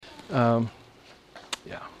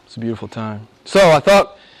Yeah, it's a beautiful time. So I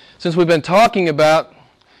thought, since we've been talking about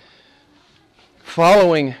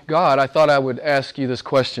following God, I thought I would ask you this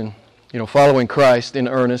question. Following Christ in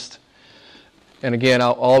earnest. And again,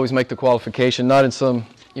 I'll always make the qualification, not in some,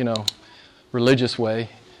 religious way,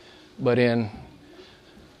 but in,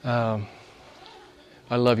 I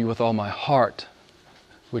love you with all my heart,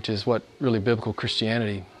 which is what really biblical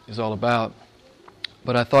Christianity is all about.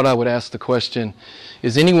 But I thought I would ask the question,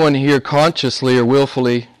 is anyone here consciously or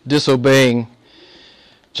willfully disobeying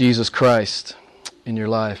Jesus Christ in your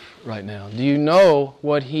life right now? Do you know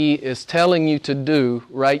what He is telling you to do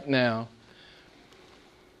right now?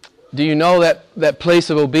 Do you know that place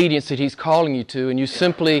of obedience that He's calling you to, and you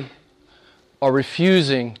simply are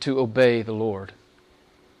refusing to obey the Lord?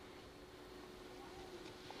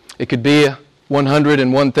 It could be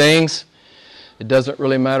 101 things. It doesn't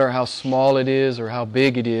really matter how small it is or how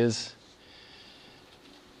big it is.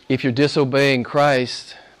 If you're disobeying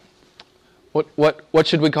Christ, what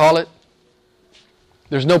should we call it?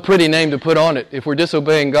 There's no pretty name to put on it. If we're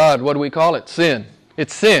disobeying God, what do we call it? Sin.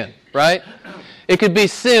 It's sin, right? It could be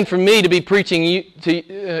sin for me to be preaching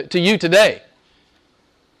to you today.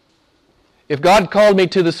 If God called me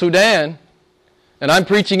to the Sudan and I'm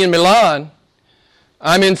preaching in Milan,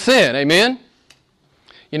 I'm in sin. Amen?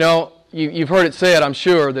 You've heard it said, I'm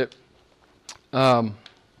sure, that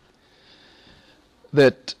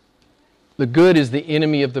that the good is the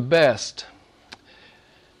enemy of the best.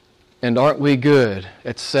 And aren't we good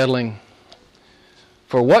at settling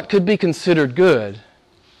for what could be considered good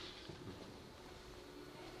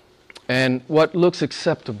and what looks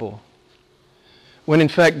acceptable, when in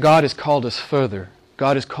fact God has called us further.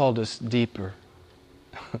 God has called us deeper.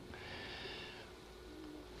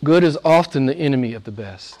 Good is often the enemy of the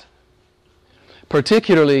best,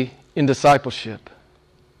 particularly in discipleship.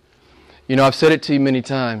 I've said it to you many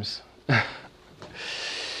times.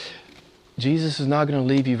 Jesus is not going to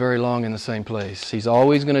leave you very long in the same place. He's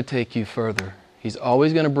always going to take you further. He's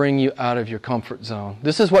always going to bring you out of your comfort zone.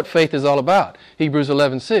 This is what faith is all about. Hebrews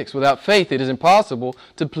 11:6. Without faith, it is impossible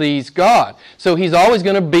to please God. So He's always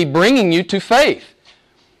going to be bringing you to faith,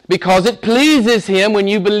 because it pleases Him when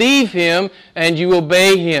you believe Him and you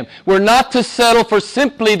obey Him. We're not to settle for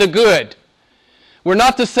simply the good. We're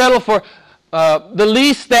not to settle for the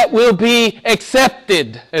least that will be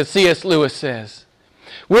accepted, as C.S. Lewis says.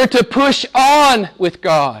 We're to push on with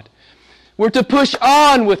God. We're to push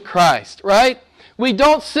on with Christ, right? We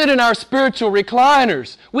don't sit in our spiritual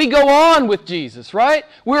recliners. We go on with Jesus, right?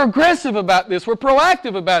 We're aggressive about this. We're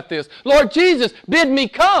proactive about this. Lord Jesus, bid me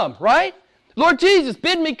come, right? Lord Jesus,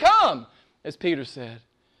 bid me come, as Peter said.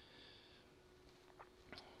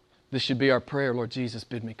 This should be our prayer. Lord Jesus,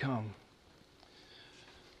 bid me come.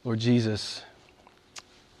 Lord Jesus,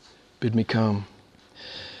 bid me come.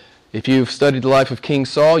 If you've studied the life of King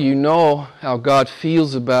Saul, you know how God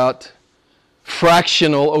feels about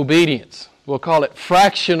fractional obedience. We'll call it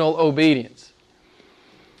fractional obedience.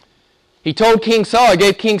 He told King Saul, he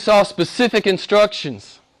gave King Saul specific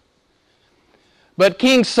instructions. But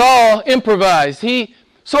King Saul improvised. He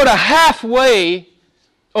sort of halfway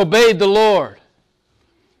obeyed the Lord.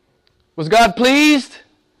 Was God pleased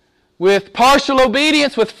with partial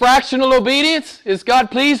obedience, with fractional obedience? Is God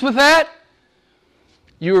pleased with that?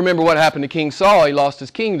 You remember what happened to King Saul. He lost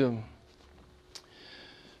his kingdom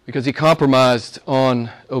because he compromised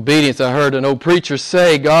on obedience. I heard an old preacher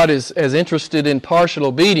say, God is as interested in partial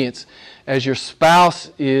obedience as your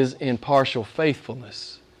spouse is in partial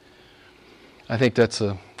faithfulness. I think that's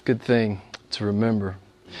a good thing to remember.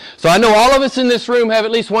 So I know all of us in this room have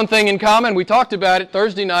at least one thing in common. We talked about it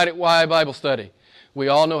Thursday night at YI Bible Study. We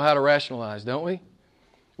all know how to rationalize, don't we?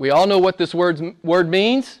 We all know what this word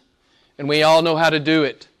means, and we all know how to do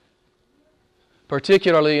it,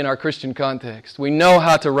 particularly in our Christian context. We know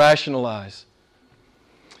how to rationalize.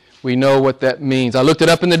 We know what that means. I looked it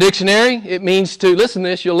up in the dictionary. It means to, listen to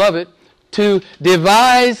this, you'll love it, to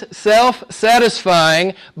devise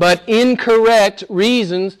self-satisfying but incorrect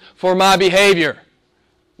reasons for my behavior.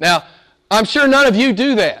 Now, I'm sure none of you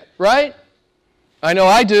do that, right? I know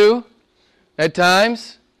I do at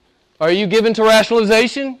times. Are you given to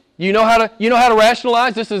rationalization? You know how to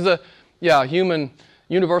rationalize? This is a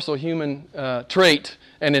universal human trait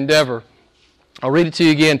and endeavor. I'll read it to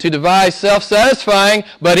you again. To devise self-satisfying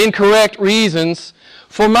but incorrect reasons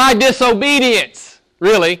for my disobedience,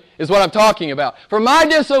 really, is what I'm talking about. For my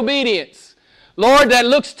disobedience. Lord, that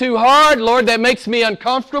looks too hard. Lord, that makes me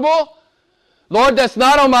uncomfortable. Lord, that's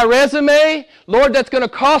not on my resume. Lord, that's going to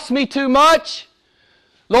cost me too much.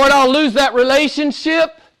 Lord, I'll lose that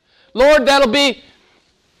relationship. Lord, that'll be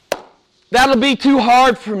too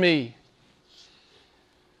hard for me.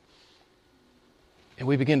 And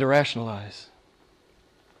we begin to rationalize.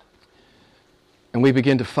 And we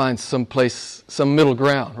begin to find some place, some middle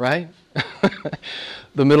ground, right?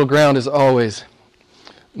 The middle ground is always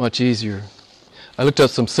much easier. I looked up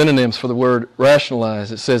some synonyms for the word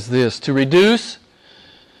rationalize. It says this: to reduce,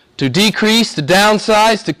 to decrease, to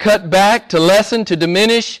downsize, to cut back, to lessen, to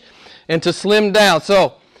diminish, and to slim down.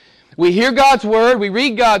 So, we hear God's Word, we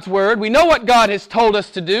read God's Word, we know what God has told us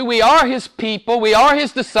to do, we are His people, we are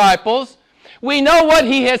His disciples, we know what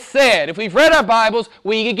He has said. If we've read our Bibles,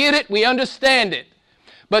 we get it, we understand it.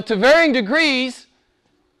 But to varying degrees,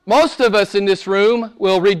 most of us in this room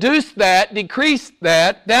will reduce that, decrease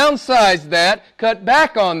that, downsize that, cut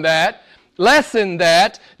back on that, lessen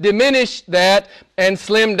that, diminish that, and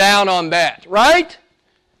slim down on that. Right?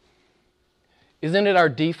 Isn't it our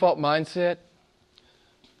default mindset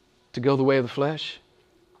to go the way of the flesh?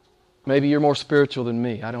 Maybe you're more spiritual than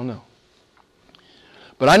me. I don't know.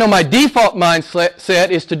 But I know my default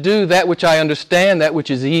mindset is to do that which I understand, that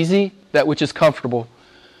which is easy, that which is comfortable,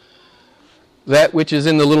 that which is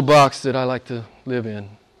in the little box that I like to live in.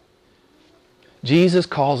 Jesus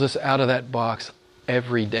calls us out of that box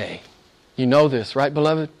every day. You know this, right,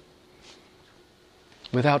 beloved?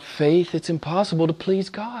 Without faith, it's impossible to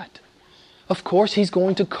please God. Of course, He's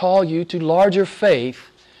going to call you to larger faith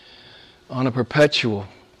on a perpetual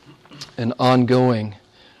and ongoing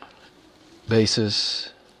basis.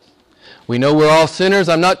 We know we're all sinners.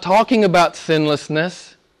 I'm not talking about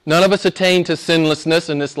sinlessness. None of us attain to sinlessness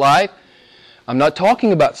in this life. I'm not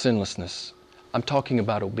talking about sinlessness. I'm talking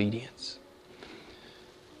about obedience.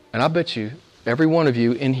 And I bet you, every one of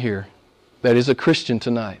you in here that is a Christian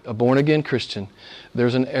tonight, a born-again Christian,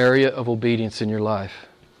 there's an area of obedience in your life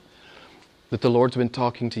that the Lord's been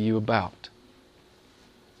talking to you about.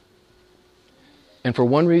 And for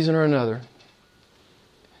one reason or another,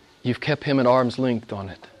 you've kept Him at arm's length on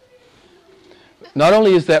it. Not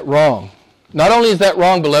only is that wrong,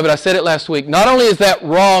 beloved, I said it last week, not only is that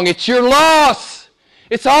wrong, it's your loss.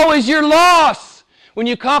 It's always your loss when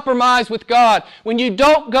you compromise with God. When you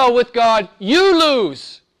don't go with God, you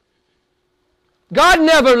lose. God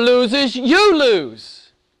never loses, you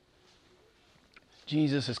lose.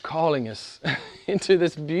 Jesus is calling us into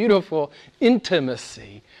this beautiful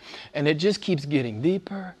intimacy, and it just keeps getting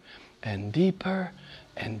deeper and deeper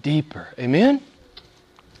and deeper. Amen?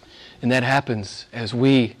 And that happens as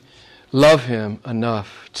we love Him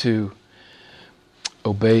enough to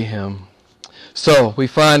obey Him. So, we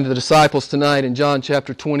find the disciples tonight in John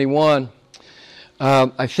chapter 21.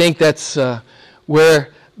 I think that's where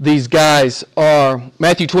these guys are.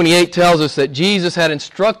 Matthew 28 tells us that Jesus had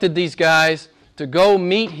instructed these guys to go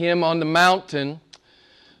meet Him on the mountain,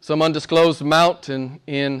 some undisclosed mountain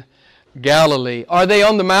in Galilee. Are they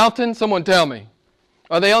on the mountain? Someone tell me.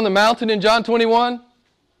 Are they on the mountain in John 21?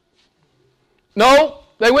 No,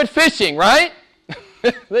 they went fishing, right?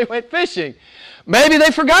 They went fishing. Maybe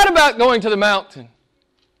they forgot about going to the mountain.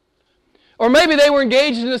 Or maybe they were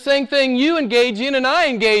engaged in the same thing you engage in and I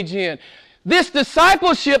engage in. This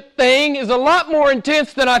discipleship thing is a lot more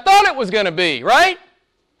intense than I thought it was going to be, right?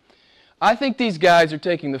 I think these guys are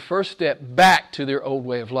taking the first step back to their old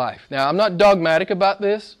way of life. Now, I'm not dogmatic about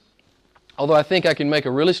this, although I think I can make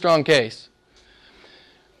a really strong case.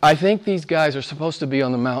 I think these guys are supposed to be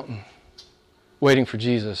on the mountain waiting for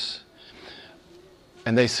Jesus.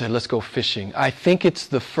 And they said, let's go fishing. I think it's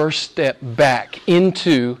the first step back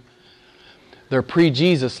into their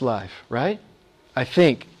pre-Jesus life, right? I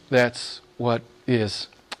think that's what is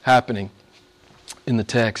happening in the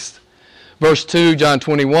text. Verse 2, John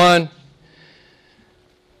 21.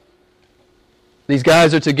 These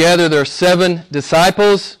guys are together. There are 7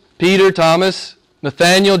 disciples: Peter, Thomas,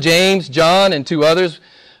 Nathanael, James, John, and 2 others.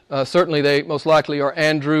 Certainly they most likely are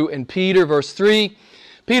Andrew and Peter. Verse 3,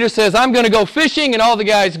 Peter says, I'm going to go fishing, and all the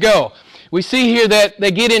guys go. We see here that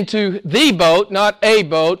they get into the boat, not a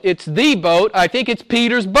boat. It's the boat. I think it's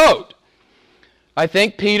Peter's boat. I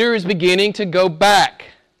think Peter is beginning to go back.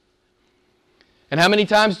 And how many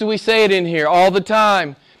times do we say it in here? All the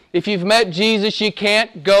time. If you've met Jesus, you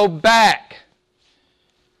can't go back.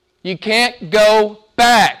 You can't go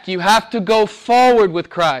back. You have to go forward with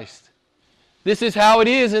Christ. This is how it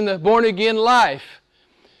is in the born-again life.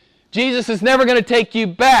 Jesus is never going to take you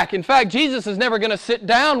back. In fact, Jesus is never going to sit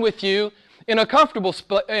down with you in a comfortable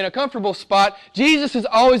spot. Jesus is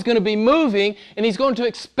always going to be moving, and He's going to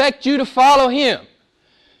expect you to follow Him.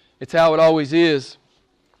 It's how it always is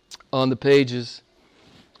on the pages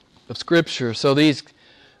of Scripture. So these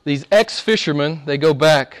ex-fishermen, they go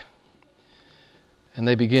back and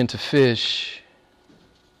they begin to fish.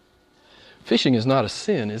 Fishing is not a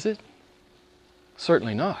sin, is it?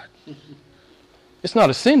 Certainly not. It's not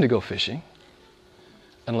a sin to go fishing.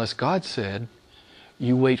 unless God said,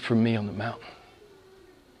 you wait for me on the mountain.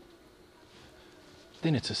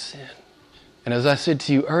 Then it's a sin. And as I said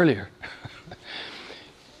to you earlier,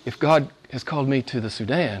 if God has called me to the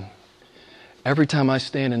Sudan, every time I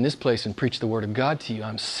stand in this place and preach the Word of God to you,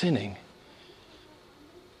 I'm sinning.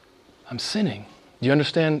 I'm sinning. Do you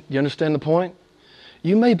understand? Do you understand the point?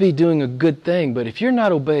 You may be doing a good thing, but if you're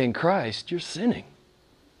not obeying Christ, you're sinning.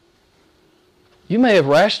 You may have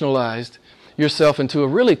rationalized yourself into a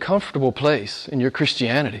really comfortable place in your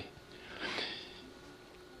Christianity.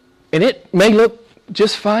 And it may look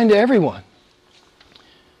just fine to everyone.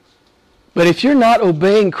 But if you're not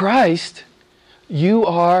obeying Christ, you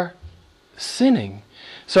are sinning.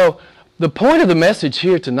 So the point of the message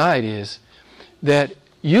here tonight is that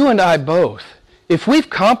you and I both, if we've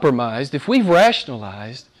compromised, if we've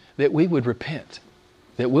rationalized, that we would repent.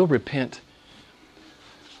 That we'll repent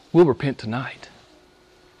tonight.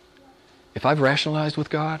 If I've rationalized with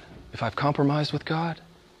God, if I've compromised with God,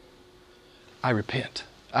 I repent.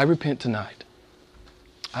 I repent tonight.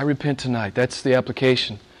 I repent tonight. That's the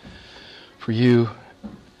application for you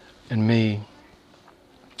and me.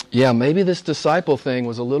 Yeah, maybe this disciple thing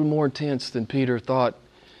was a little more intense than Peter thought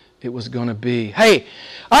it was going to be. Hey,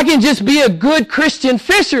 I can just be a good Christian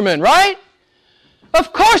fisherman, right?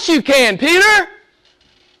 Of course you can, Peter.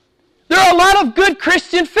 There are a lot of good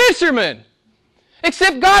Christian fishermen.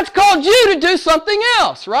 Except God's called you to do something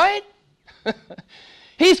else, right?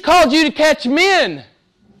 He's called you to catch men.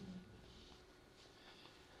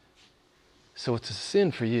 So it's a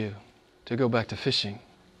sin for you to go back to fishing.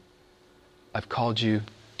 I've called you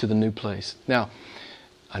to the new place. Now,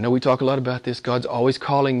 I know we talk a lot about this. God's always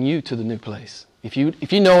calling you to the new place. If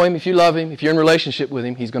you know Him, if you love Him, if you're in relationship with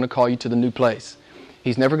Him, He's going to call you to the new place.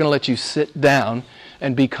 He's never going to let you sit down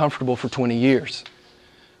and be comfortable for 20 years.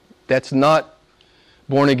 That's not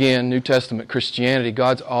born-again, New Testament Christianity.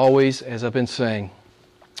 God's always, as I've been saying,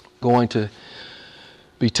 going to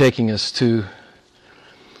be taking us to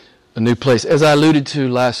a new place. As I alluded to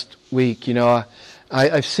last week,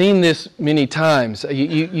 I've seen this many times.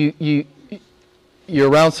 You're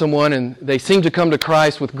around someone and they seem to come to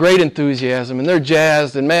Christ with great enthusiasm and they're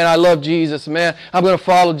jazzed and, man, I love Jesus, man, I'm going to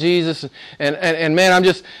follow Jesus, and man,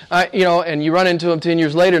 and you run into them 10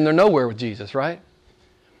 years later and they're nowhere with Jesus, right?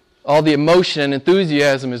 All the emotion and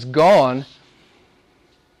enthusiasm is gone,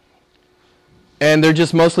 and they're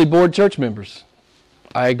just mostly bored church members.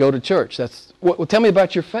 I go to church. Well, tell me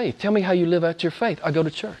about your faith. Tell me how you live out your faith. I go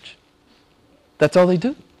to church. That's all they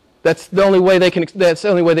do. That's the only way that's the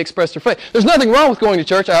only way they express their faith. There's nothing wrong with going to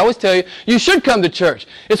church. I always tell you, you should come to church.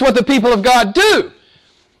 It's what the people of God do.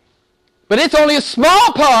 But it's only a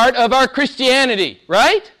small part of our Christianity,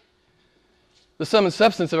 right? The sum and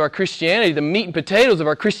substance of our Christianity, the meat and potatoes of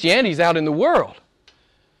our Christianity is out in the world.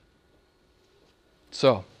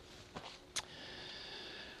 So,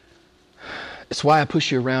 it's why I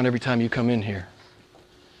push you around every time you come in here.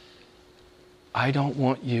 I don't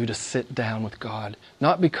want you to sit down with God.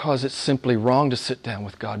 Not because it's simply wrong to sit down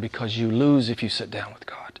with God, because you lose if you sit down with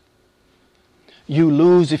God. You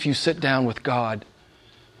lose if you sit down with God.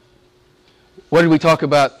 What did we talk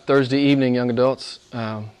about Thursday evening, young adults?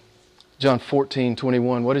 John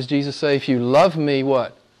 14:21. What does Jesus say? If you love me,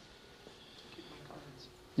 what?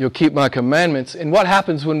 You'll keep my commandments. And what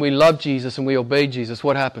happens when we love Jesus and we obey Jesus?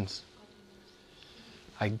 What happens?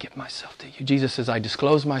 I give myself to you. Jesus says, I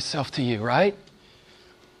disclose myself to you, right?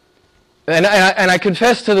 And I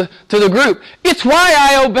confess to the group, it's why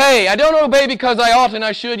I obey. I don't obey because I ought and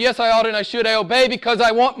I should. Yes, I ought and I should. I obey because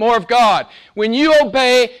I want more of God. When you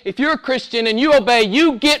obey, if you're a Christian and you obey,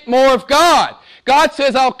 you get more of God. God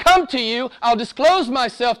says, I'll come to you, I'll disclose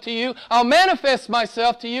myself to you, I'll manifest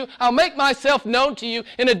myself to you, I'll make myself known to you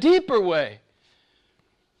in a deeper way.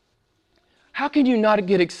 How can you not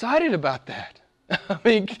get excited about that? I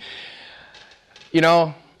mean,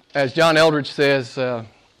 as John Eldredge says,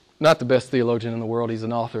 not the best theologian in the world, he's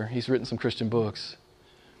an author, he's written some Christian books.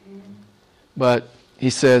 But he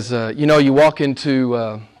says, you walk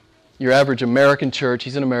into your average American church.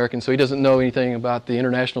 He's an American, so he doesn't know anything about the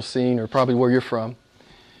international scene or probably where you're from.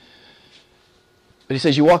 But he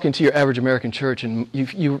says you walk into your average American church and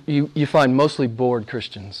you find mostly bored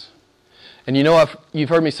Christians. And you've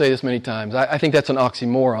heard me say this many times. I think that's an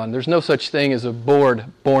oxymoron. There's no such thing as a bored,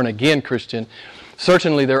 born-again Christian.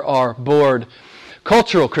 Certainly there are bored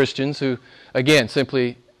cultural Christians who, again,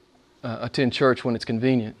 simply attend church when it's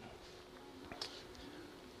convenient.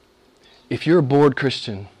 If you're a bored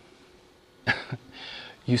Christian,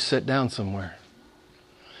 you sit down somewhere.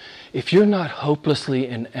 If you're not hopelessly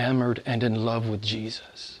enamored and in love with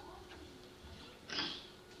Jesus,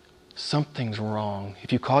 something's wrong.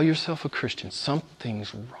 If you call yourself a Christian,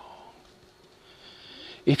 something's wrong.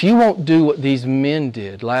 If you won't do what these men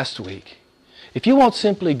did last week, if you won't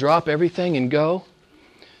simply drop everything and go,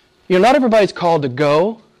 not everybody's called to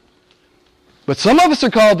go, but some of us are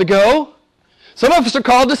called to go. Some of us are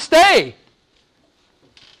called to stay.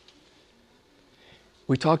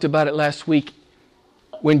 We talked about it last week.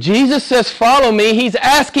 When Jesus says, follow me, He's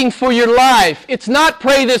asking for your life. It's not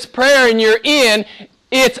pray this prayer and you're in.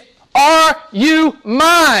 It's, are you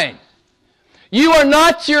mine? You are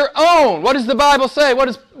not your own. What does the Bible say? What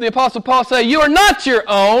does the Apostle Paul say? You are not your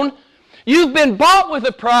own. You've been bought with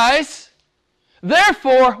a price.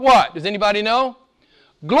 Therefore, what? Does anybody know?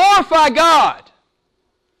 Glorify God.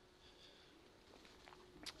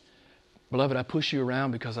 Beloved, I push you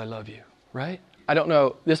around because I love you, right? I don't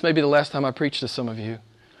know. This may be the last time I preach to some of you.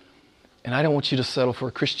 And I don't want you to settle for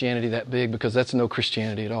a Christianity that big, because that's no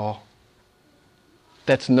Christianity at all.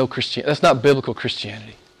 That's no Christianity. That's not biblical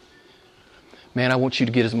Christianity. Man, I want you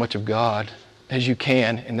to get as much of God as you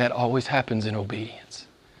can, and that always happens in obedience.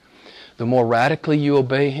 The more radically you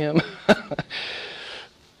obey Him,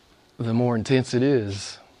 the more intense it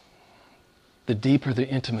is. The deeper the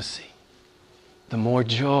intimacy, the more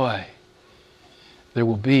joy there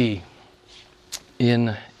will be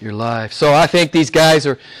in your life. So I think these guys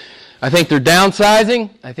they're downsizing.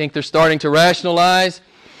 I think they're starting to rationalize.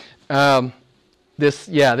 This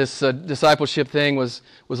discipleship thing was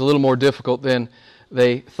a little more difficult than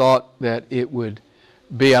they thought that it would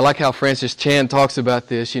be. I like how Francis Chan talks about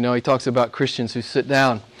this. He talks about Christians who sit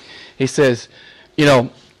down. He says,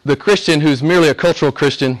 the Christian who's merely a cultural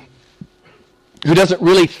Christian, who doesn't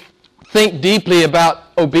really think deeply about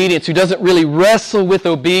obedience, who doesn't really wrestle with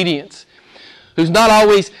obedience, who's not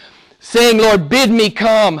always saying, Lord, bid me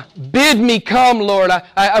come, Lord.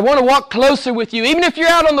 I want to walk closer with you. Even if you're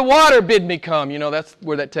out on the water, bid me come. That's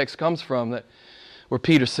where that text comes from, where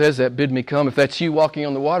Peter says that, bid me come. If that's you walking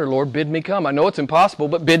on the water, Lord, bid me come. I know it's impossible,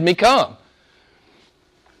 but bid me come.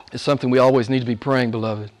 It's something we always need to be praying,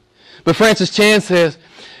 beloved. But Francis Chan says,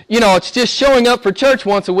 it's just showing up for church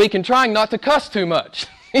once a week and trying not to cuss too much.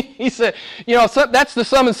 He said, that's the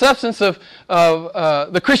sum and substance of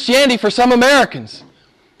the Christianity for some Americans.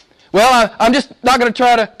 Well, I'm just not going to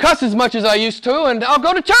try to cuss as much as I used to, and I'll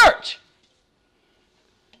go to church.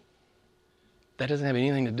 That doesn't have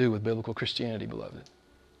anything to do with biblical Christianity, beloved.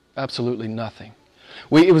 Absolutely nothing.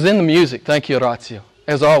 It was in the music. Thank you, Orazio.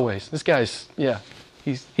 As always. This guy's,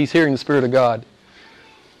 he's hearing the Spirit of God.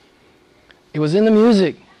 It was in the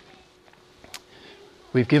music.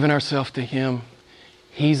 We've given ourselves to Him.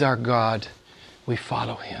 He's our God. We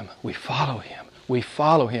follow Him. We follow Him. We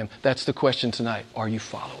follow Him. That's the question tonight. Are you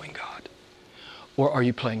following God? Or are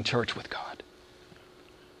you playing church with God?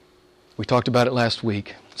 We talked about it last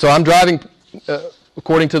week. So I'm driving,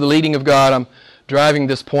 according to the leading of God, I'm driving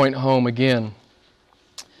this point home again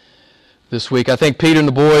this week. I think Peter and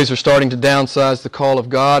the boys are starting to downsize the call of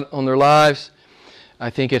God on their lives. I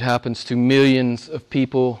think it happens to millions of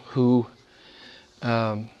people who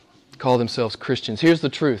call themselves Christians. Here's the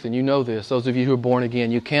truth, and you know this, those of you who are born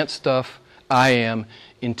again, you can't stuff I am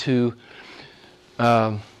into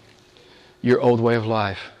your old way of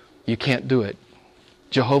life. You can't do it.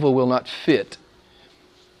 Jehovah will not fit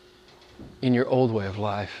in your old way of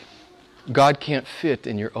life. God can't fit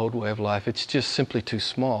in your old way of life. It's just simply too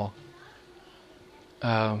small.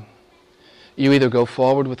 You either go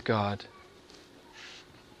forward with God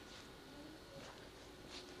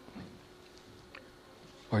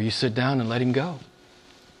or you sit down and let Him go.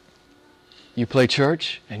 You play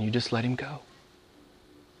church and you just let Him go.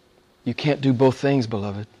 You can't do both things,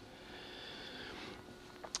 beloved.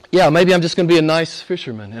 Yeah, maybe I'm just going to be a nice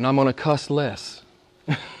fisherman and I'm going to cuss less.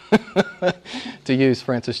 To use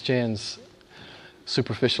Francis Chan's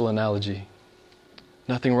superficial analogy.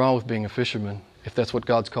 Nothing wrong with being a fisherman if that's what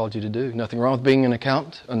God's called you to do. Nothing wrong with being an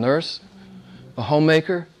accountant, a nurse, a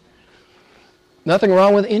homemaker. Nothing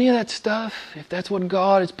wrong with any of that stuff if that's what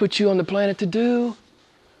God has put you on the planet to do.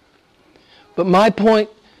 But my point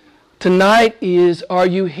tonight is, are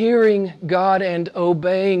you hearing God and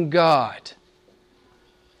obeying God?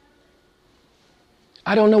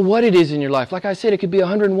 I don't know what it is in your life. Like I said, it could be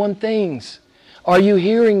 101 things. Are you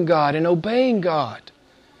hearing God and obeying God?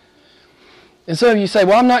 And some of you say,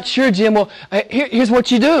 well, I'm not sure, Jim. Well, here's what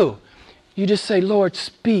you do. You just say, Lord,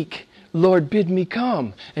 speak. Lord, bid me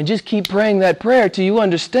come. And just keep praying that prayer till you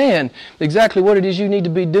understand exactly what it is you need to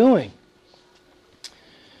be doing.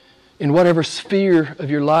 In whatever sphere of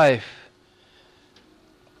your life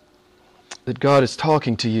that God is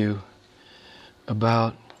talking to you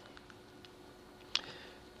about.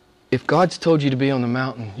 If God's told you to be on the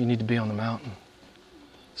mountain, you need to be on the mountain.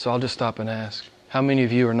 So I'll just stop and ask, how many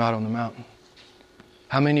of you are not on the mountain?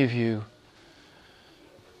 How many of you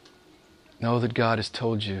know that God has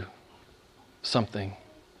told you something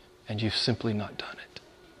and you've simply not done it?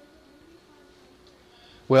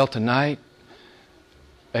 Well, tonight,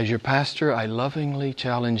 as your pastor, I lovingly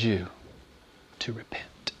challenge you to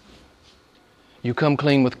repent. You come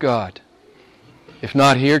clean with God. If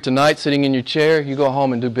not here tonight, sitting in your chair, you go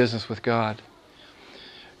home and do business with God.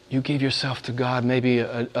 You give yourself to God maybe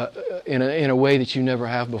in a way that you never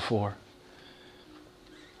have before.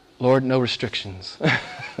 Lord, no restrictions.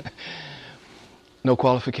 No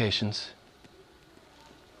qualifications.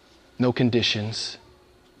 No conditions.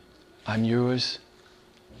 I'm yours.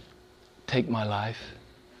 Take my life.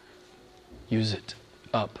 Use it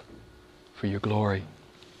up for your glory.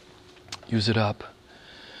 Use it up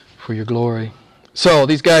for your glory. So,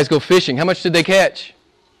 these guys go fishing. How much did they catch?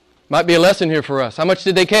 Might be a lesson here for us. How much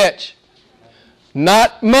did they catch?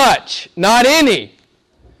 Not much. Not any.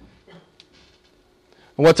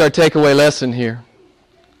 What's our takeaway lesson here?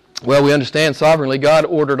 Well, we understand sovereignly God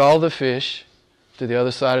ordered all the fish to the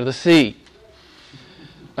other side of the sea.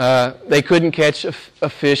 They couldn't catch a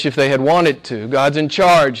fish if they had wanted to. God's in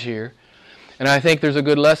charge here. And I think there's a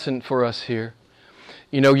good lesson for us here.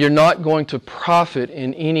 You know, you're not going to profit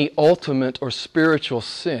in any ultimate or spiritual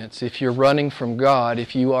sense if you're running from God,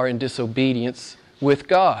 if you are in disobedience with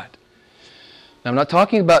God. Now, I'm not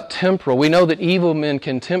talking about temporal. We know that evil men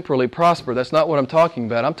can temporally prosper. That's not what I'm talking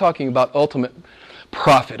about. I'm talking about ultimate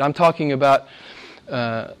profit. I'm talking about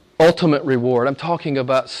ultimate reward. I'm talking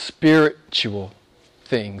about spiritual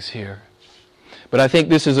things here. But I think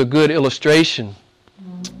this is a good illustration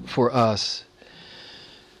for us.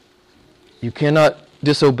 You cannot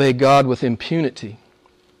disobey God with impunity.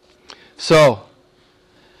 So,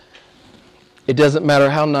 it doesn't matter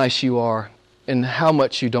how nice you are and how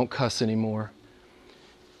much you don't cuss anymore.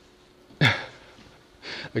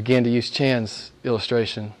 Again, to use Chan's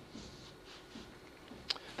illustration.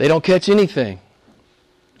 They don't catch anything.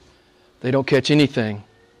 They don't catch anything.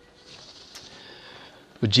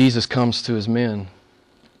 But Jesus comes to his men.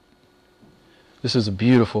 This is a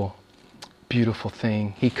beautiful, beautiful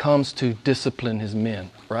thing. He comes to discipline his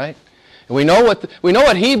men, right? And we know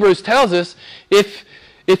what Hebrews tells us. If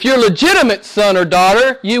you're a legitimate son or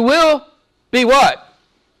daughter, you will be what?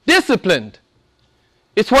 Disciplined.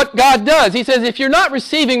 It's what God does. He says, if you're not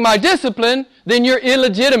receiving my discipline, then you're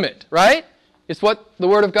illegitimate, right? It's what the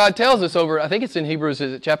Word of God tells us over, I think it's in Hebrews,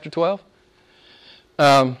 is it chapter 12?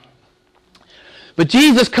 But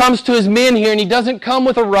Jesus comes to his men here, and he doesn't come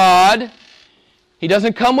with a rod. He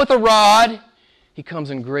doesn't come with a rod. He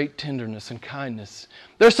comes in great tenderness and kindness.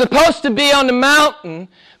 They're supposed to be on the mountain,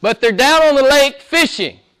 but they're down on the lake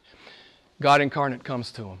fishing. God incarnate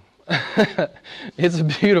comes to them. It's a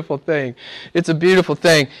beautiful thing. It's a beautiful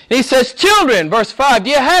thing. And he says, children, verse 5, do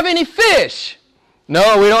you have any fish?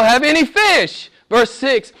 No, we don't have any fish. Verse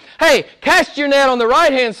 6, hey, cast your net on the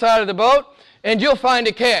right-hand side of the boat, and you'll find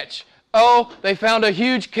a catch. Oh, they found a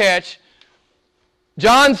huge catch.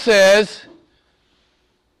 John says,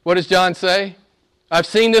 what does John say? I've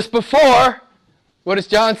seen this before. What does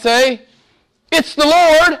John say? It's the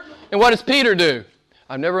Lord. And what does Peter do?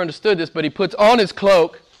 I've never understood this, but he puts on his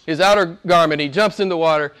cloak, his outer garment, he jumps in the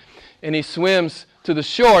water, and he swims to the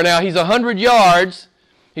shore. Now, he's 100 yards.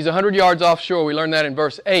 He's 100 yards offshore. We learned that in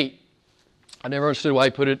verse 8. I never understood why he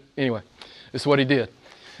put it. Anyway, this is what he did.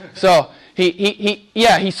 So,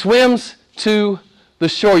 he swims to the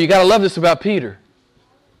shore. You got to love this about Peter.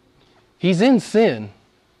 He's in sin.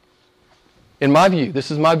 In my view, this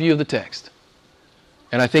is my view of the text.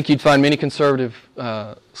 And I think you'd find many conservative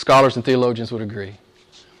scholars and theologians would agree.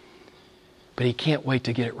 But he can't wait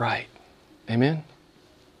to get it right. Amen?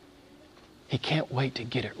 He can't wait to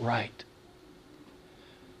get it right.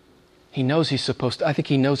 He knows he's supposed to, I think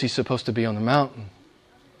he knows he's supposed to be on the mountain.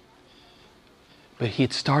 But he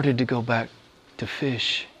had started to go back to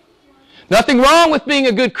fish. Nothing wrong with being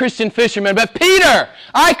a good Christian fisherman, but Peter,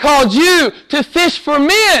 I called you to fish for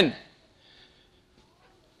men.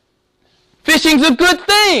 Fishing's a good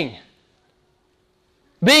thing.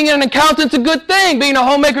 Being an accountant's a good thing. Being a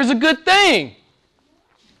homemaker's a good thing.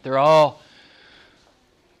 They're all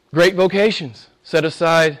great vocations set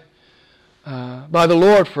aside by the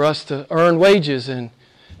Lord for us to earn wages and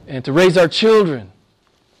to raise our children.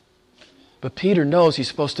 But Peter knows he's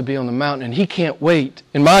supposed to be on the mountain, and he can't wait,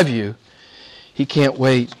 in my view, he can't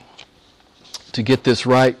wait to get this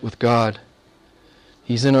right with God.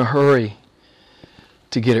 He's in a hurry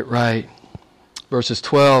to get it right. Verses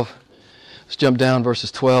 12, let's jump down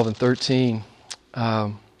verses 12 and 13.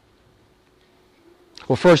 Well,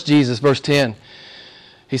 first Jesus, verse 10,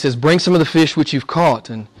 He says, bring some of the fish which you've caught.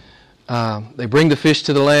 And they bring the fish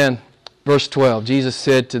to the land. Verse 12, Jesus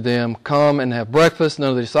said to them, come and have breakfast.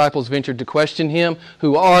 None of the disciples ventured to question him.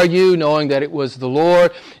 Who are you? Knowing that it was the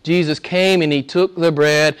Lord. Jesus came and he took the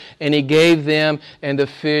bread and he gave them, and the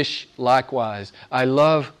fish likewise. I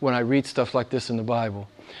love when I read stuff like this in the Bible.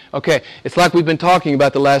 Okay, it's like we've been talking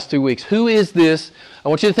about the last 2 weeks. Who is this? I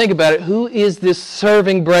want you to think about it. Who is this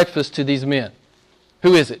serving breakfast to these men?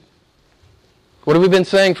 Who is it? What have we been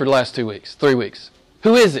saying for the last 2 weeks, 3 weeks?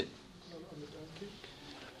 Who is it?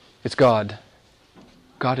 It's God.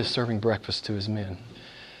 God is serving breakfast to his men.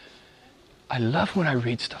 I love when I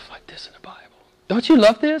read stuff like this in the Bible. Don't you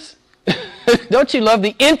love this? Don't you love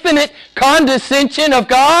the infinite condescension of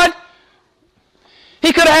God?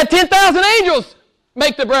 He could have had 10,000 angels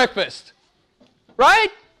make the breakfast. Right?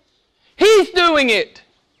 He's doing it.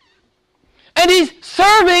 And he's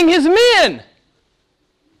serving his men.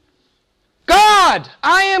 God,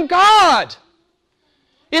 I am God,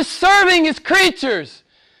 is serving his creatures.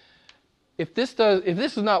 If this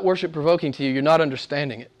is not worship provoking to you, you're not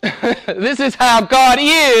understanding it. This is how God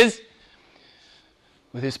is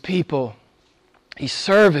with his people. He's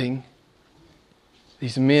serving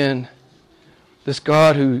these men. This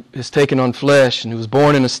God who has taken on flesh and who was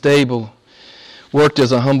born in a stable, worked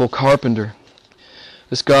as a humble carpenter.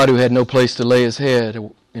 This God who had no place to lay his head,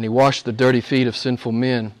 and he washed the dirty feet of sinful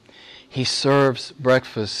men. He serves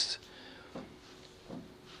breakfast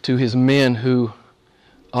to his men who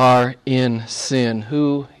are in sin.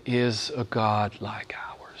 Who is a God like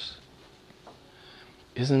ours?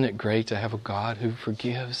 Isn't it great to have a God who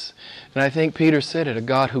forgives? And I think Peter said it, a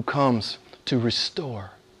God who comes to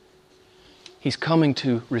restore. He's coming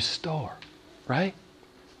to restore, right?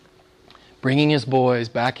 Bringing his boys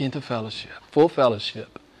back into fellowship, full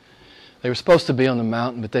fellowship. They were supposed to be on the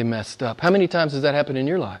mountain, but they messed up. How many times has that happened in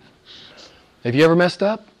your life? Have you ever messed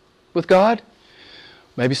up with God?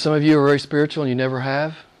 Maybe some of you are very spiritual and you never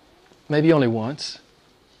have. Maybe only once.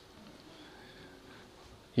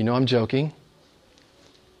 You know I'm joking.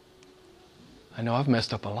 I know I've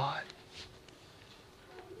messed up a lot.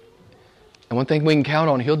 And one thing we can count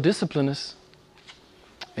on, he'll discipline us.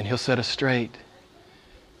 And he'll set us straight.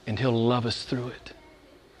 And he'll love us through it.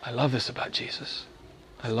 I love this about Jesus.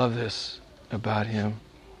 I love this about him.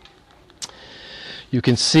 You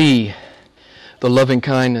can see the loving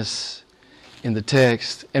kindness in the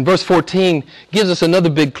text. And verse 14 gives us another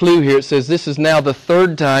big clue here. It says, this is now the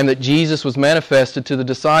third time that Jesus was manifested to the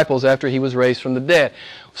disciples after he was raised from the dead.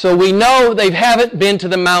 So we know they haven't been to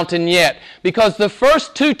the mountain yet. Because the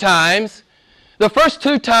first two times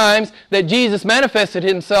that Jesus manifested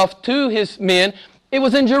himself to his men, it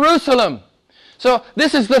was in Jerusalem. So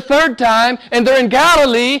this is the third time, and they're in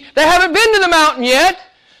Galilee. They haven't been to the mountain yet.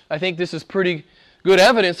 I think this is pretty good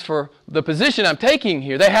evidence for the position I'm taking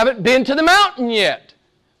here. They haven't been to the mountain yet.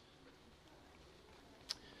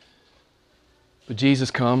 But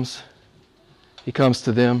Jesus comes. He comes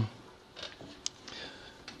to them.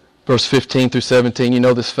 Verse 15 through 17, you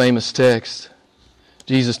know this famous text.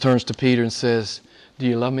 Jesus turns to Peter and says, do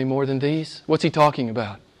you love me more than these? What's he talking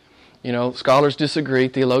about? You know, scholars disagree,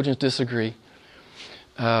 theologians disagree.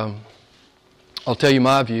 I'll tell you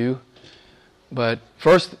my view. But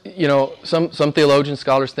first, you know, some theologians,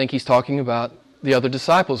 scholars think he's talking about the other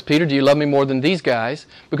disciples. Peter, do you love me more than these guys?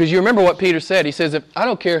 Because you remember what Peter said. He says, I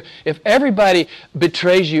don't care if everybody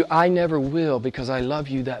betrays you, I never will because I love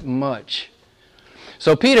you that much.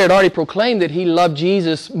 So Peter had already proclaimed that he loved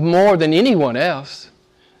Jesus more than anyone else.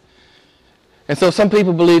 And so some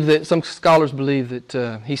scholars believe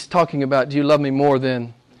that he's talking about, do you love me more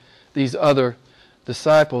than these other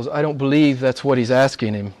disciples? I don't believe that's what he's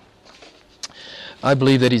asking him. I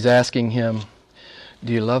believe that he's asking him,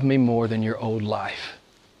 do you love me more than your old life?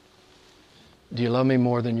 Do you love me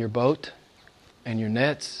more than your boat and your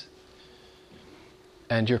nets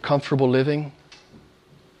and your comfortable living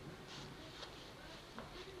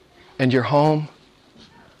and your home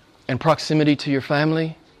and proximity to your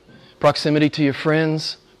family, proximity to your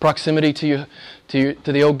friends, proximity to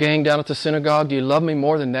the old gang down at the synagogue? Do you love me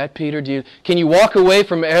more than that, Peter? Can you walk away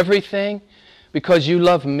from everything because you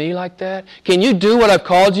love me like that? Can you do what I've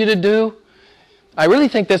called you to do? I really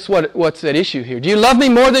think that's what's at issue here. Do you love me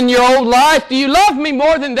more than your old life? Do you love me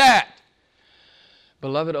more than that?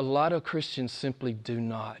 Beloved, a lot of Christians simply do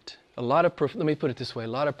not. Let me put it this way. A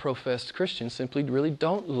lot of professed Christians simply really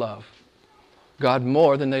don't love God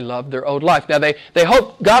more than they love their old life. Now, they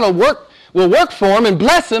hope God will work for them and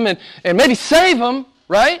bless them and maybe save them,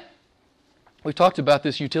 right? We've talked about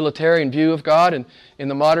this utilitarian view of God in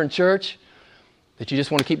the modern church. That you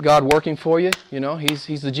just want to keep God working for you. You know, He's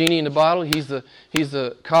the genie in the bottle. He's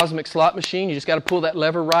the cosmic slot machine. You just got to pull that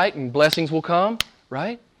lever right and blessings will come,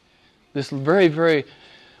 right? This very, very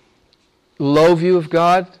low view of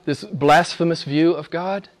God, this blasphemous view of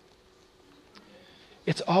God.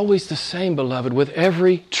 It's always the same, beloved, with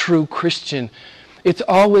every true Christian. It's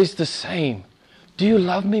always the same. Do you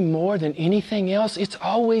love me more than anything else? It's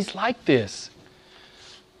always like this.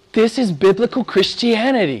 This is biblical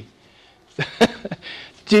Christianity.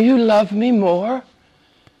 Do you love me more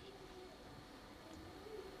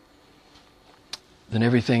than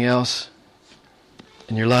everything else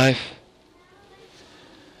in your life?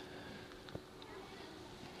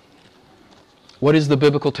 What is the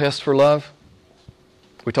biblical test for love?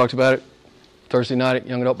 We talked about it Thursday night at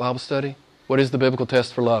Young Adult Bible Study. What is the biblical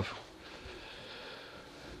test for love?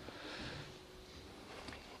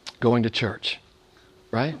 Going to church,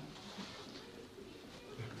 right?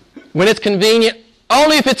 When it's convenient,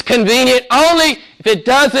 only if it's convenient, only if it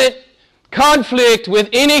doesn't conflict with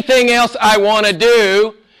anything else I want to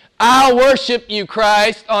do, I'll worship you,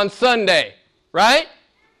 Christ, on Sunday, right?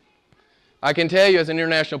 I can tell you as an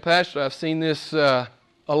international pastor, I've seen this a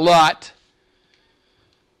lot.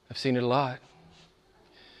 I've seen it a lot.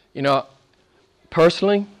 You know,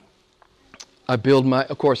 personally, I build my,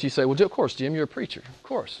 of course, you say, well, of course, Jim, you're a preacher. Of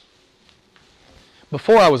course.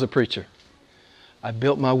 Before I was a preacher, I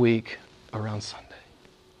built my week around Sunday.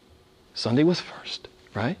 Sunday was first,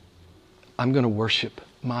 right? I'm going to worship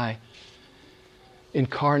my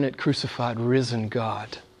incarnate, crucified, risen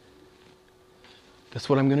God. That's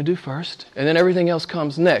what I'm going to do first. And then everything else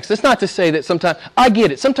comes next. That's not to say that sometimes, I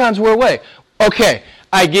get it. Sometimes we're away. Okay,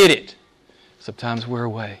 I get it. Sometimes we're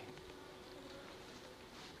away.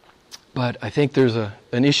 But I think there's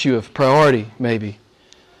an issue of priority, maybe,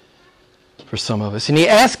 for some of us. And he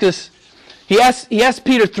asked us, he asked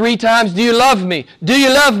Peter 3 times, do you love me? Do you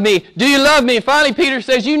love me? Do you love me? And finally Peter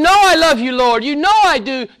says, you know I love you, Lord. You know I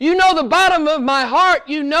do. You know the bottom of my heart.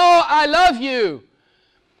 You know I love you.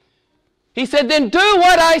 He said, then do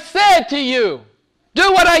what I said to you.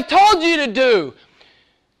 Do what I told you to do.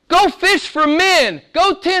 Go fish for men.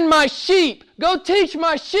 Go tend my sheep. Go teach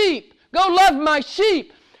my sheep. Go love my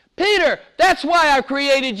sheep. Peter, that's why I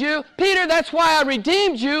created you. Peter, that's why I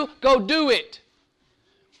redeemed you. Go do it.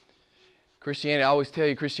 Christianity, I always tell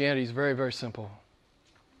you, Christianity is very, very simple.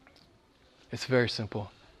 It's very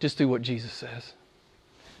simple. Just do what Jesus says.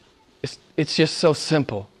 It's just so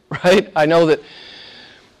simple, right? I know that,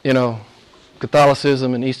 you know,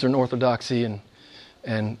 Catholicism and Eastern Orthodoxy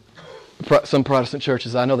and some Protestant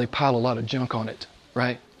churches, I know they pile a lot of junk on it,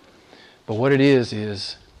 right? But what it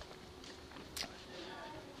is,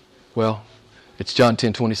 well, it's John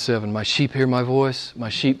 10:27. My sheep hear my voice. My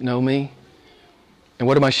sheep know me. And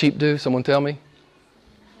what do my sheep do? Someone tell me.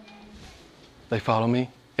 They follow me.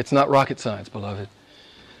 It's not rocket science, beloved.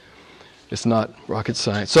 It's not rocket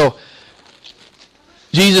science. So,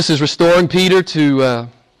 Jesus is restoring Peter to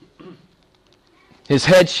his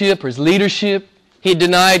headship or his leadership. He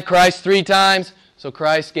denied Christ 3 times, so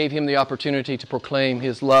Christ gave him the opportunity to proclaim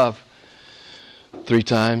his love 3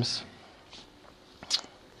 times.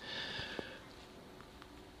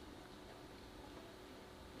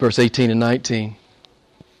 Verse 18 and 19.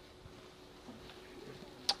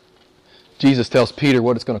 Jesus tells Peter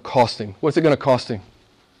what it's going to cost him. What's it going to cost him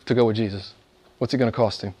to go with Jesus? What's it going to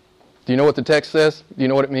cost him? Do you know what the text says? Do you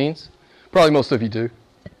know what it means? Probably most of you do.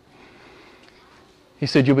 He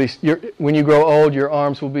said, when you grow old, your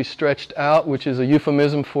arms will be stretched out, which is a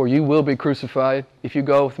euphemism for you will be crucified. If you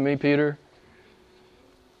go with me, Peter,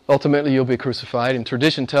 ultimately you'll be crucified. And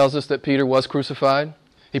tradition tells us that Peter was crucified.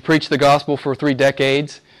 He preached the gospel for 3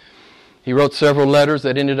 decades. He wrote several letters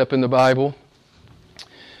that ended up in the Bible.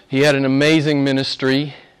 He had an amazing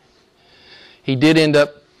ministry. He did end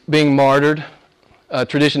up being martyred.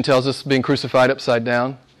 Tradition tells us being crucified upside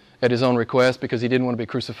down at his own request because he didn't want to be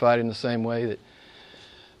crucified in the same way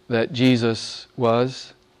that Jesus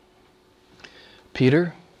was.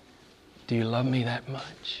 Peter, do you love me that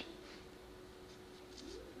much?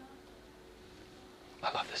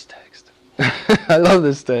 I love this text. I love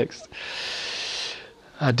this text.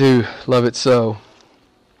 I do love it so.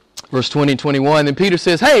 Verse 20 and 21, then Peter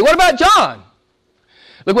says, hey, what about John?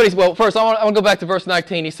 Look what well, first I want to go back to verse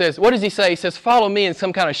 19. He says, what does he say? He says, follow me in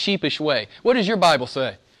some kind of sheepish way. What does your Bible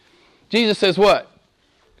say? Jesus says what?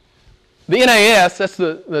 The NAS, that's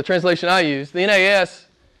the translation I use. The NAS,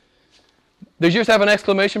 does yours have an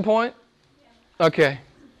exclamation point? Okay.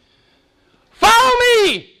 Follow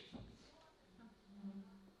me!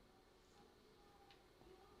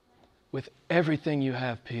 With everything you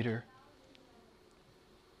have, Peter.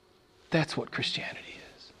 That's what Christianity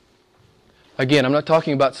is. Again, I'm not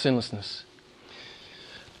talking about sinlessness.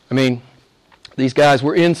 I mean, these guys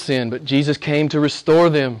were in sin, but Jesus came to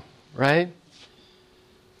restore them, right?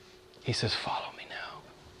 He says, follow me now.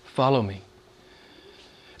 Follow me.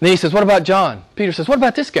 And then he says, what about John? Peter says, what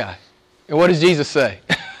about this guy? And what does Jesus say?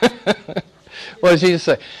 What does Jesus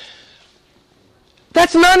say?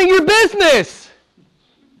 That's none of your business.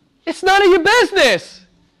 It's none of your business.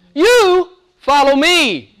 You follow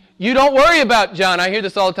me. You don't worry about John. I hear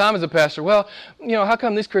this all the time as a pastor. Well, how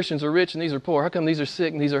come these Christians are rich and these are poor? How come these are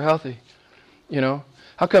sick and these are healthy?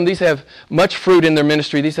 How come these have much fruit in their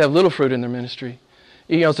ministry, these have little fruit in their ministry?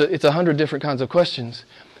 It's 100 different kinds of questions.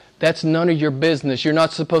 That's none of your business. You're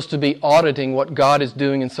not supposed to be auditing what God is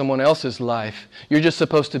doing in someone else's life. You're just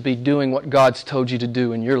supposed to be doing what God's told you to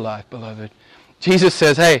do in your life, beloved. Jesus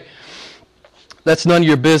says, hey, that's none of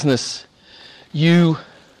your business. You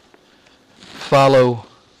follow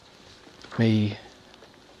me.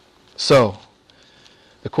 So,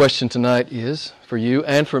 the question tonight is, for you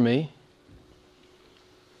and for me,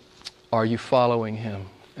 are you following Him?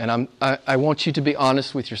 And I want you to be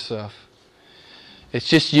honest with yourself. It's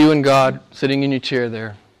just you and God sitting in your chair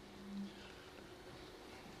there.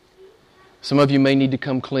 Some of you may need to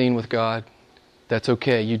come clean with God. That's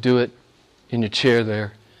okay. You do it in your chair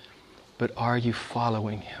there. But are you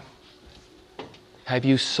following Him? Have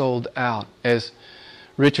you sold out? As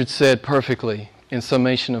Richard said perfectly in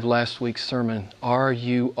summation of last week's sermon, are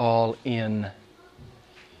you all in?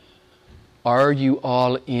 Are you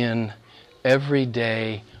all in every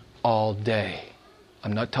day, all day?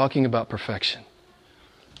 I'm not talking about perfection.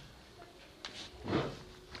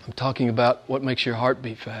 I'm talking about what makes your heart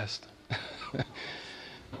beat fast.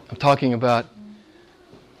 I'm talking about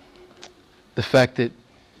the fact that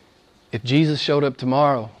if Jesus showed up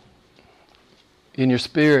tomorrow in your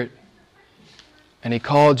spirit and He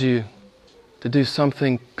called you to do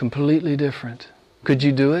something completely different, could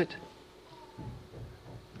you do it?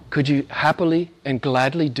 Could you happily and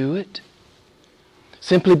gladly do it?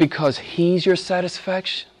 Simply because He's your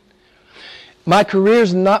satisfaction? My career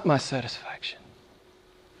is not my satisfaction.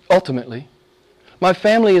 Ultimately. My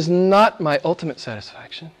family is not my ultimate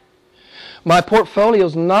satisfaction. My portfolio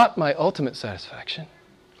is not my ultimate satisfaction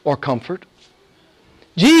or comfort.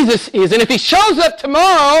 Jesus is. And if He shows up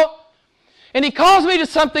tomorrow and He calls me to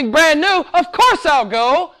something brand new, of course I'll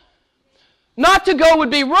go. Not to go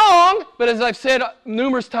would be wrong, but as I've said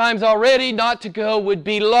numerous times already, not to go would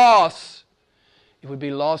be loss. It would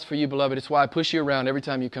be loss for you, beloved. It's why I push you around every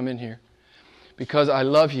time you come in here. Because I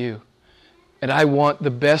love you. And I want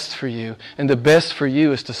the best for you. And the best for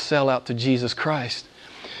you is to sell out to Jesus Christ,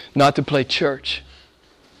 not to play church.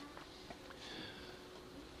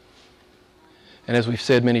 And as we've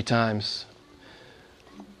said many times,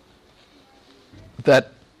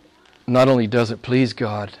 that not only does it please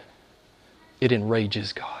God, it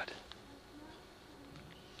enrages God.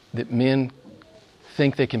 That men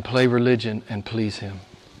think they can play religion and please Him.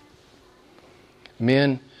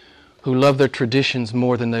 Men who love their traditions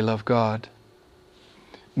more than they love God.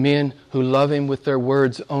 Men who love Him with their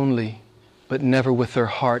words only, but never with their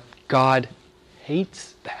heart. God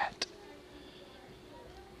hates that.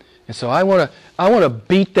 And so I want to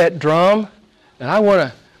beat that drum, and I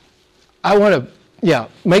want to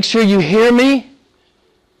make sure you hear me.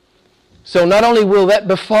 So not only will that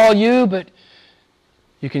befall you, but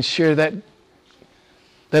you can share that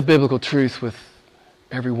biblical truth with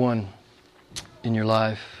everyone in your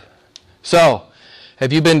life. So,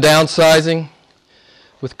 have you been downsizing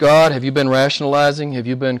with God? Have you been rationalizing? Have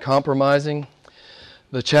you been compromising?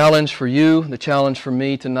 The challenge for you, the challenge for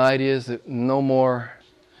me tonight is that no more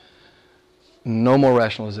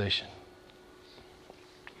rationalization.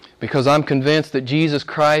 Because I'm convinced that Jesus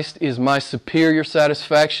Christ is my superior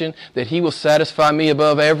satisfaction, that He will satisfy me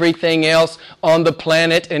above everything else on the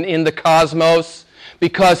planet and in the cosmos.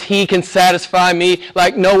 Because He can satisfy me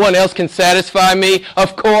like no one else can satisfy me.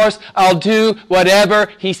 Of course, I'll do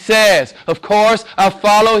whatever He says. Of course, I'll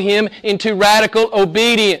follow Him into radical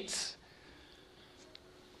obedience.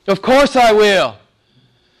 Of course I will.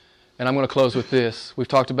 And I'm going to close with this. We've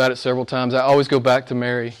talked about it several times. I always go back to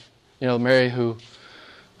Mary. Mary who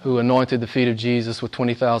anointed the feet of Jesus with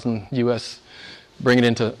 20,000 US, bring it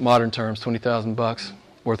into modern terms, $20,000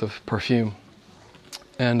 worth of perfume.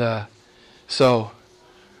 And so,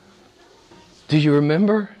 do you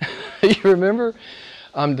remember? You remember?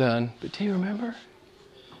 I'm done. But do you remember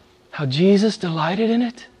how Jesus delighted in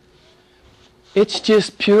it? It's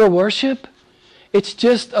just pure worship. It's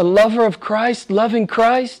just a lover of Christ, loving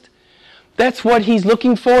Christ. That's what He's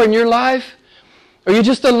looking for in your life. Are you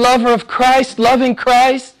just a lover of Christ, loving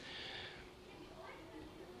Christ?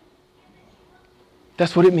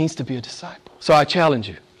 That's what it means to be a disciple. So I challenge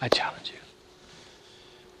you.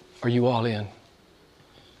 Are you all in?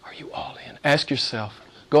 Are you all in? Ask yourself.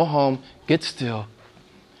 Go home, get still,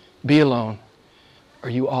 be alone. Are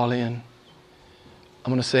you all in?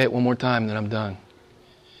 I'm going to say it one more time, then I'm done.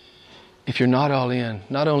 If you're not all in,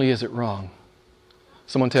 not only is it wrong,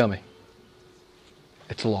 someone tell me,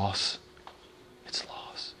 it's loss. It's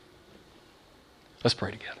loss. Let's pray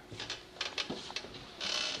together.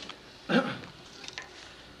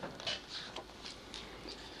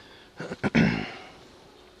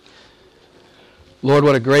 Lord,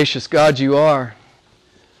 what a gracious God you are.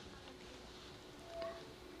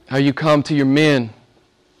 How you come to your men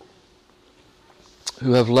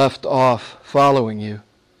who have left off following you.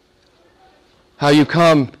 How you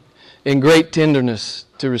come in great tenderness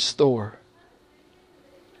to restore.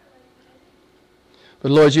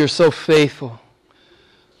 But Lord, you're so faithful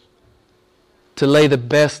to lay the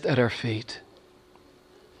best at our feet.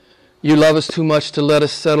 You love us too much to let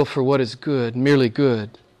us settle for what is good, merely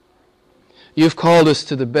good. You've called us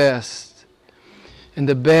to the best, and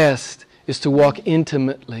the best is to walk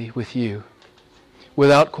intimately with you,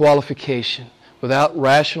 without qualification, without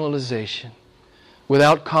rationalization,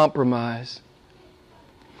 without compromise.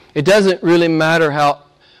 It doesn't really matter how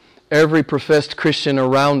every professed Christian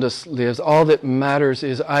around us lives. All that matters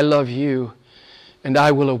is I love you and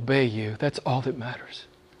I will obey you. That's all that matters.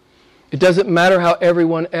 It doesn't matter how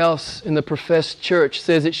everyone else in the professed church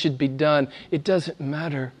says it should be done. It doesn't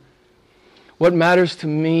matter. What matters to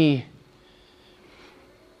me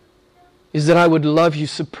is that I would love you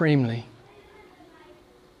supremely.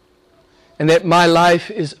 And that my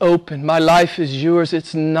life is open. My life is yours.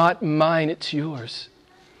 It's not mine, it's yours.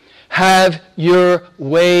 Have your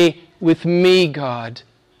way with me, God.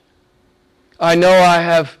 I know I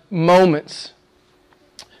have moments,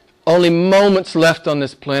 only moments left on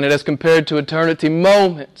this planet as compared to eternity.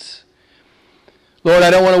 Moments. Lord,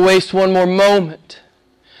 I don't want to waste one more moment.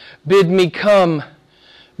 Bid me come.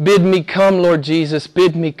 Bid me come, Lord Jesus.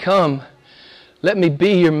 Bid me come. Let me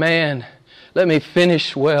be your man. Let me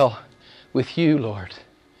finish well with you, Lord.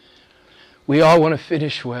 We all want to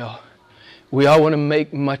finish well. We all want to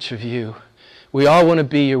make much of you. We all want to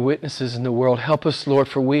be your witnesses in the world. Help us, Lord,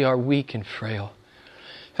 for we are weak and frail.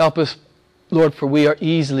 Help us, Lord, for we are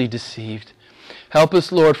easily deceived. Help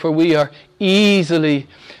us, Lord, for we are easily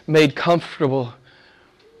made comfortable.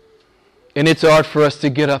 And it's hard for us to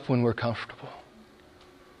get up when we're comfortable.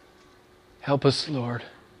 Help us, Lord.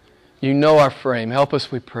 You know our frame. Help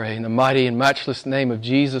us, we pray. In the mighty and matchless name of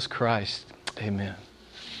Jesus Christ. Amen.